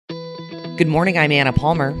Good morning, I'm Anna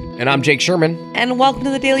Palmer. And I'm Jake Sherman. And welcome to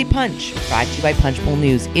the Daily Punch, brought to you by Punchbowl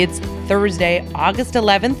News. It's Thursday, August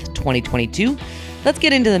 11th, 2022. Let's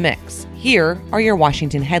get into the mix. Here are your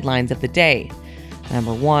Washington headlines of the day.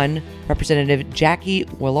 Number 1, Representative Jackie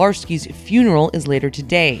Walorski's funeral is later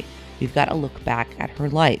today. We've got a look back at her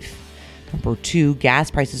life. Number 2, gas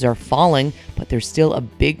prices are falling, but there's still a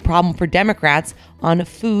big problem for Democrats on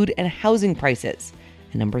food and housing prices.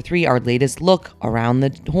 And number 3, our latest look around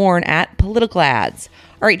the horn at political ads.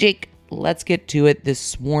 All right, Jake, let's get to it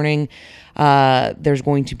this morning. There's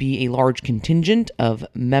going to be a large contingent of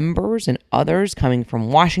members and others coming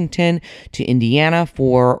from Washington to Indiana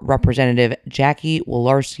for Representative Jackie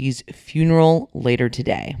Walorski's funeral later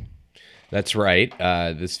today. That's right.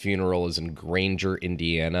 This funeral is in Granger,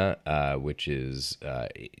 Indiana, which is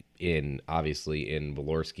obviously in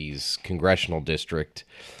Walorski's congressional district.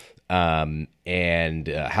 And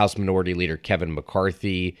House Minority Leader Kevin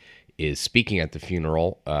McCarthy is speaking at the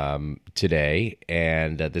funeral today.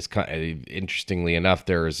 And interestingly enough,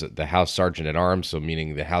 there's the House Sergeant at Arms, so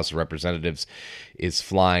meaning the House of Representatives, is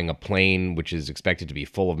flying a plane which is expected to be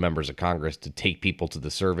full of members of Congress to take people to the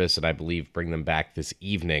service, and I believe bring them back this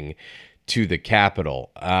evening to the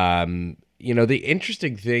Capitol. The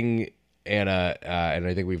interesting thing, Anna, and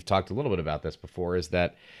I think we've talked a little bit about this before, is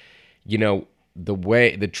that, the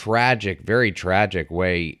very tragic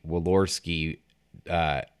way Walorski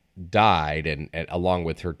died, and along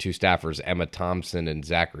with her two staffers, Emma Thompson and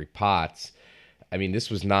Zachary Potts. I mean, this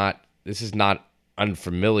is not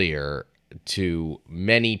unfamiliar to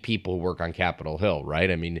many people who work on Capitol Hill, right?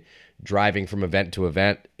 I mean, driving from event to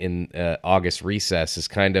event in August recess is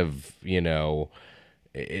kind of,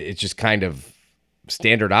 it's just kind of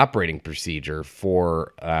standard operating procedure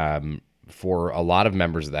for a lot of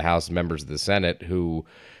members of the House, members of the Senate who,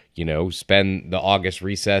 spend the August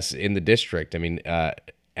recess in the district. I mean,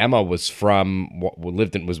 Emma was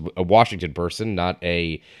was a Washington person,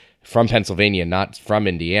 from Pennsylvania, not from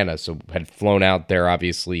Indiana, so had flown out there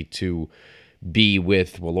obviously to be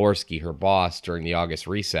with Walorski, her boss, during the August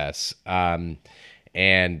recess. And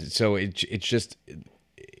so it's just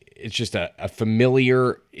a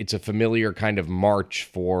familiar kind of march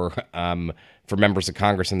for members of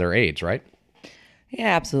Congress and their aides, right?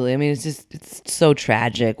 Yeah, absolutely. I mean, it's so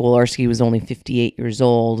tragic. Walorski was only 58 years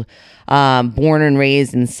old, born and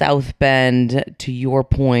raised in South Bend, to your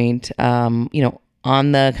point, on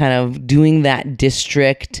the kind of doing that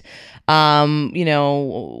district,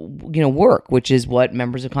 work, which is what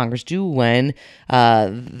members of Congress do when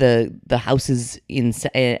the House is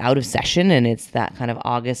out of session, and it's that kind of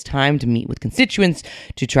August time to meet with constituents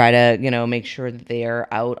to try to make sure that they are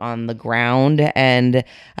out on the ground. And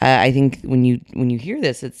I think when you hear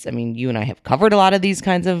this, you and I have covered a lot of these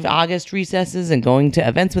kinds of August recesses and going to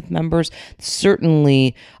events with members.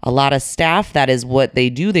 Certainly, a lot of staff, that is what they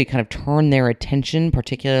do. They kind of turn their attention,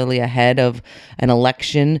 particularly ahead of an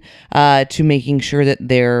election, to making sure that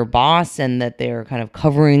their boss and that they're kind of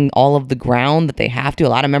covering all of the ground that they have to. A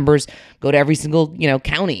lot of members go to every single,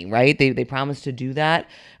 county, right? They promise to do that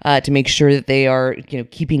to make sure that they are,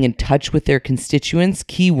 keeping in touch with their constituents.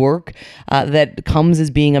 Key work that comes as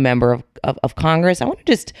being a member of Congress. I want to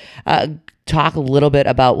just talk a little bit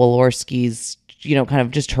about Walorski's, kind of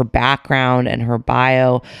just her background and her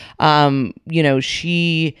bio.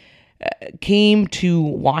 She came to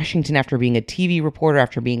Washington after being a TV reporter,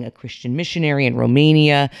 after being a Christian missionary in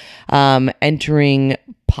Romania, entering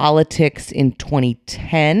politics in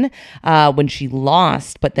 2010 when she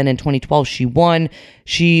lost, but then in 2012 she won.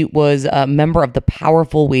 She was a member of the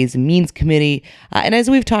powerful Ways and Means Committee, and as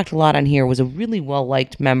we've talked a lot on here, was a really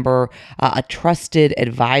well-liked member, a trusted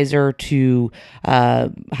advisor to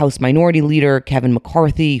House Minority Leader Kevin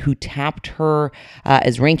McCarthy, who tapped her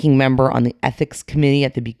as ranking member on the Ethics Committee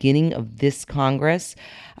at the beginning of this Congress.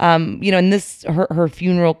 And her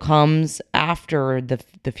funeral comes after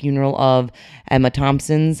the funeral of Emma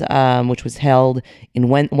Thompson's, which was held in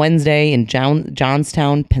Wednesday in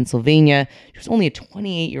Johnstown, Pennsylvania. She was only a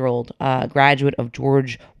 28-year-old graduate of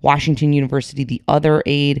George Washington University. The other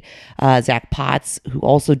aide, Zach Potts, who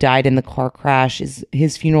also died in the car crash,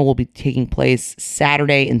 his funeral will be taking place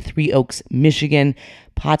Saturday in Three Oaks, Michigan.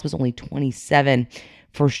 Potts was only 27.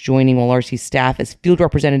 First joining Walorski's staff as field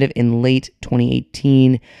representative in late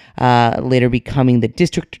 2018, later becoming the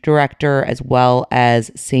district director as well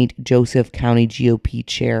as St. Joseph County GOP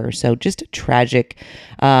chair. So just a tragic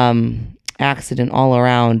accident all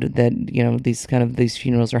around that, these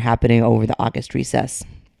funerals are happening over the August recess.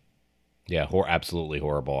 Yeah, absolutely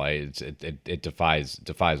horrible. It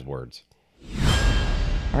defies words.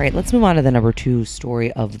 All right, let's move on to the number two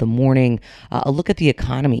story of the morning. A look at the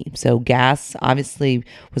economy. So gas obviously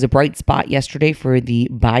was a bright spot yesterday for the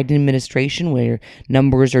Biden administration, where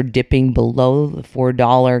numbers are dipping below the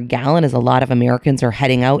 $4 gallon as a lot of Americans are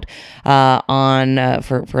heading out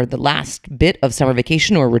for the last bit of summer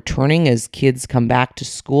vacation or returning as kids come back to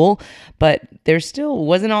school. But there still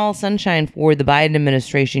wasn't all sunshine for the Biden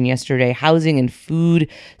administration yesterday. Housing and food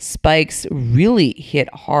spikes really hit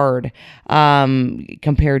hard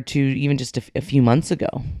compared to even just a few months ago.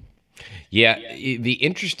 Yeah, the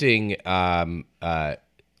interesting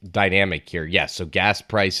dynamic here. Yes, so gas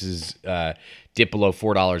prices dip below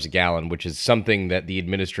 $4 a gallon, which is something that the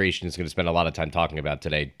administration is going to spend a lot of time talking about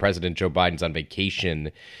today. President Joe Biden's on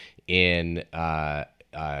vacation in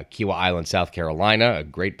Kiawah Island, South Carolina, a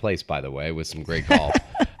great place, by the way, with some great golf.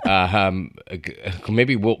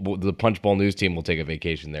 Maybe the Punch Bowl News team will take a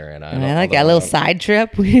vacation there, and I like a little side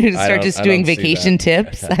trip. We start just doing vacation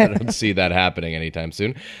tips. I don't see that happening anytime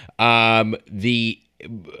soon. So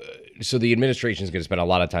the administration is going to spend a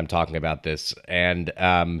lot of time talking about this, and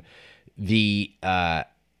the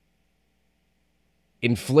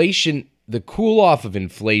inflation, the cool off of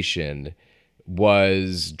inflation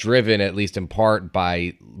was driven, at least in part,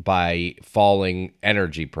 by falling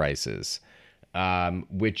energy prices,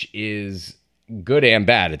 which is good and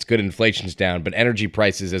bad. It's good inflation's down, but energy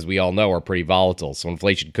prices, as we all know, are pretty volatile. So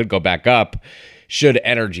inflation could go back up should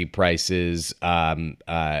energy prices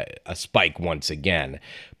spike once again.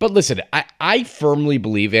 But listen, I firmly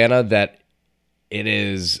believe, Anna, that it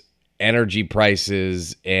is energy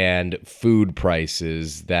prices and food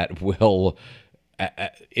prices that will...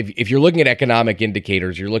 If you're looking at economic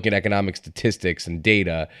indicators, you're looking at economic statistics and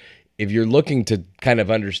data, if you're looking to kind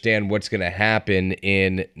of understand what's going to happen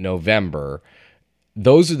in November,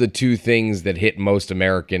 those are the two things that hit most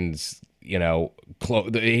Americans,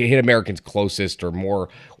 hit Americans closest or more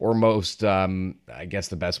or most, I guess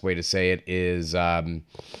the best way to say it is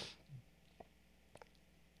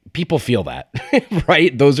people feel that,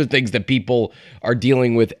 right? Those are things that people are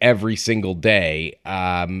dealing with every single day,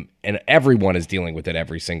 and everyone is dealing with it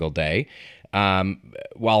every single day.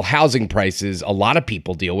 While housing prices, a lot of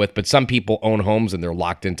people deal with, but some people own homes and they're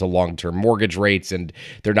locked into long-term mortgage rates and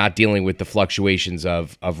they're not dealing with the fluctuations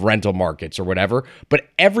of rental markets or whatever. But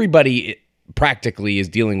everybody practically is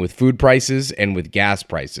dealing with food prices and with gas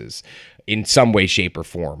prices in some way, shape, or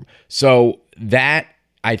form. So that,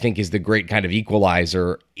 I think, is the great kind of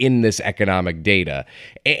equalizer in this economic data.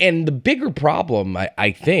 And the bigger problem,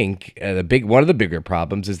 I think, one of the bigger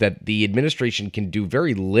problems is that the administration can do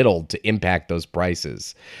very little to impact those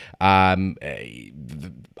prices.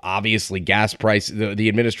 Obviously, gas price. The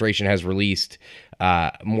administration has released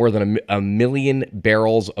more than a million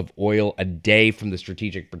barrels of oil a day from the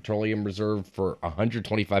Strategic Petroleum Reserve for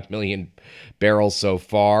 125 million barrels so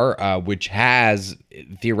far, which has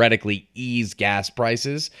theoretically eased gas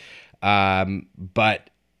prices. But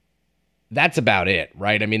that's about it,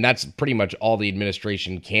 right? I mean, that's pretty much all the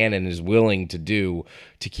administration can and is willing to do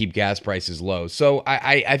to keep gas prices low. So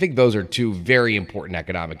I think those are two very important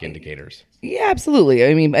economic indicators. Yeah, absolutely.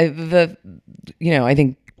 I mean, I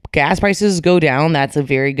think gas prices go down. That's a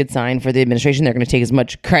very good sign for the administration. They're going to take as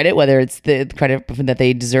much credit, whether it's the credit that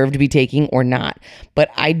they deserve to be taking or not. But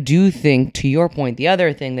I do think, to your point, the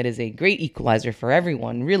other thing that is a great equalizer for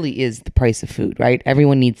everyone really is the price of food, right?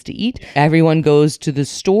 Everyone needs to eat. Everyone goes to the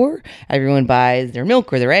store. Everyone buys their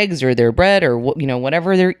milk or their eggs or their bread or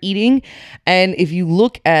whatever they're eating. And if you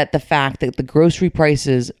look at the fact that the grocery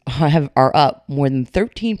prices are up more than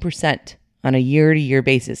 13% on a year-to-year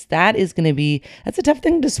basis, that's a tough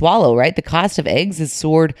thing to swallow, right? The cost of eggs has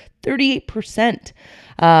soared 38%,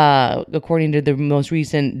 according to the most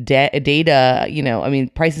recent data.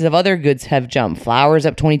 Prices of other goods have jumped. Flour's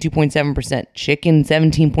up 22.7%, chicken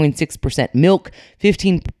 17.6%, milk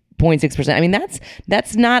 15.6%. I mean,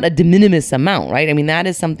 that's not a de minimis amount, right? I mean, that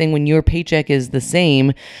is something when your paycheck is the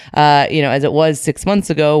same, as it was 6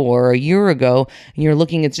 months ago or a year ago, and you're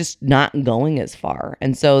looking, it's just not going as far.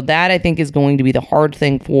 And so that, I think, is going to be the hard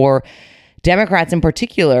thing for Democrats in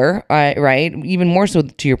particular, right? Even more so,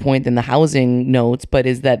 to your point, than the housing notes, but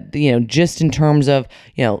is that, just in terms of,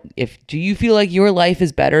 do you feel like your life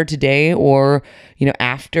is better today or,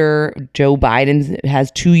 after Joe Biden has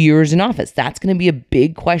 2 years in office? That's going to be a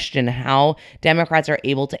big question. How Democrats are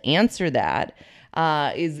able to answer that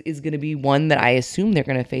is going to be one that I assume they're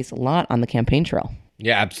going to face a lot on the campaign trail.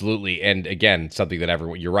 Yeah, absolutely. And again, something that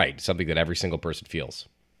every single person feels.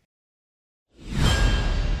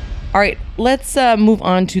 All right, let's move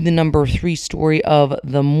on to the number 3 story of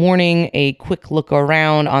the morning. A quick look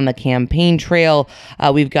around on the campaign trail.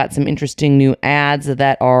 We've got some interesting new ads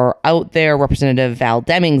that are out there. Representative Val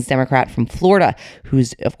Demings, Democrat from Florida,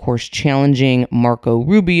 who's, of course, challenging Marco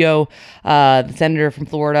Rubio. The senator from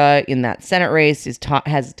Florida in that Senate race has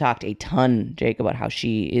talked a ton, Jake, about how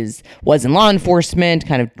she was in law enforcement,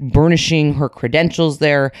 kind of burnishing her credentials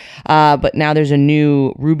there. But now there's a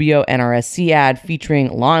new Rubio NRSC ad featuring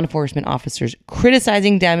law enforcement officers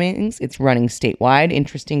criticizing Demings. It's running statewide.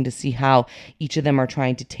 Interesting to see how each of them are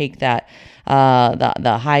trying to take that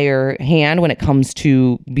the higher hand when it comes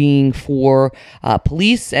to being for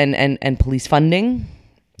police and police funding.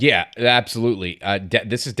 Yeah, absolutely.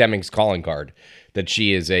 This is Demings' calling card, that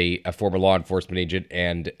she is a former law enforcement agent,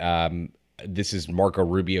 and this is Marco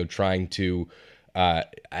Rubio trying to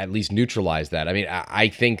at least neutralize that. I mean, I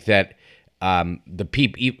think that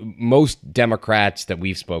most Democrats that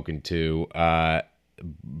we've spoken to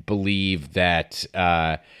believe that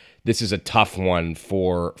this is a tough one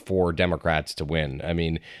for Democrats to win. I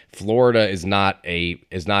mean, Florida is not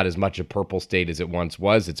as much a purple state as it once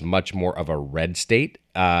was. It's much more of a red state,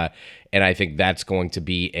 and I think that's going to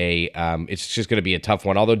be it's just going to be a tough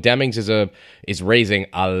one. Although Demings is raising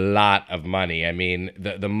a lot of money. I mean,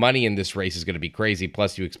 the money in this race is going to be crazy.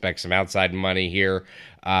 Plus, you expect some outside money here.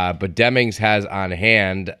 But Demings has on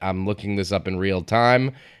hand, I'm looking this up in real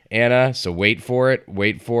time, Anna, so wait for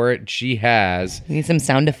it. She has... We need some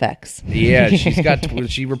sound effects. Yeah,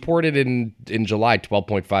 she reported in July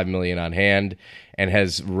 $12.5 million on hand and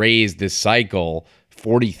has raised this cycle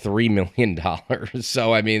 $43 million.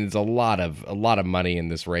 So, I mean, it's a lot of money in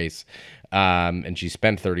this race. And she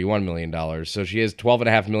spent $31 million. So she has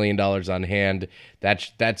 $12.5 million on hand.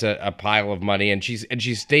 That's a pile of money. And she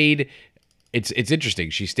stayed... It's interesting.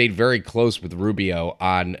 She stayed very close with Rubio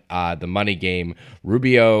on the money game.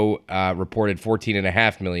 Rubio reported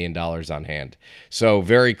 $14.5 million on hand. So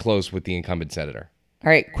very close with the incumbent senator. All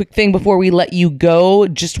right, quick thing before we let you go.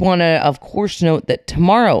 Just want to, of course, note that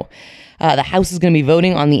tomorrow the House is going to be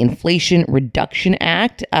voting on the Inflation Reduction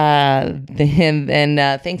Act. And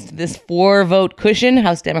thanks to this 4-vote cushion,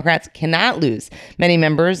 House Democrats cannot lose many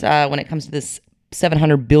members when it comes to this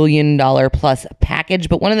 $700 billion plus package.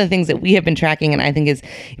 But one of the things that we have been tracking, and I think is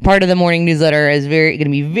part of the morning newsletter, is going to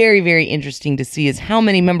be very, very interesting to see, is how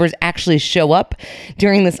many members actually show up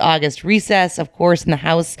during this August recess. Of course, in the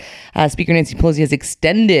House, Speaker Nancy Pelosi has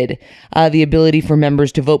extended the ability for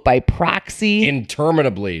members to vote by proxy.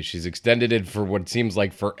 Interminably. She's extended it for what seems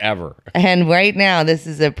like forever. And right now, this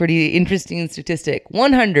is a pretty interesting statistic.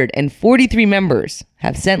 143 members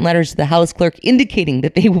have sent letters to the House clerk indicating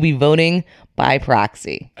that they will be voting by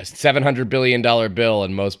proxy. A $700 billion bill,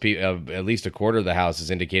 and most people, at least a quarter of the House, has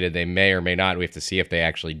indicated they may or may not. We have to see if they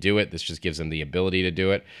actually do it. This just gives them the ability to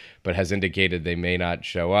do it, but has indicated they may not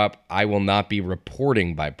show up. I will not be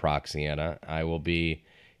reporting by proxy, Anna. I will be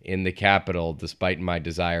in the Capitol, despite my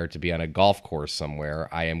desire to be on a golf course somewhere.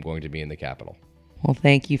 I am going to be in the Capitol. Well,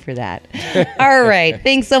 thank you for that. All right.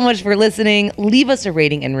 Thanks so much for listening. Leave us a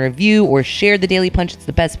rating and review or share the Daily Punch. It's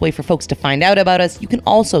the best way for folks to find out about us. You can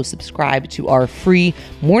also subscribe to our free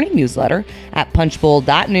morning newsletter at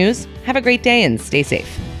punchbowl.news. Have a great day and stay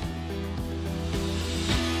safe.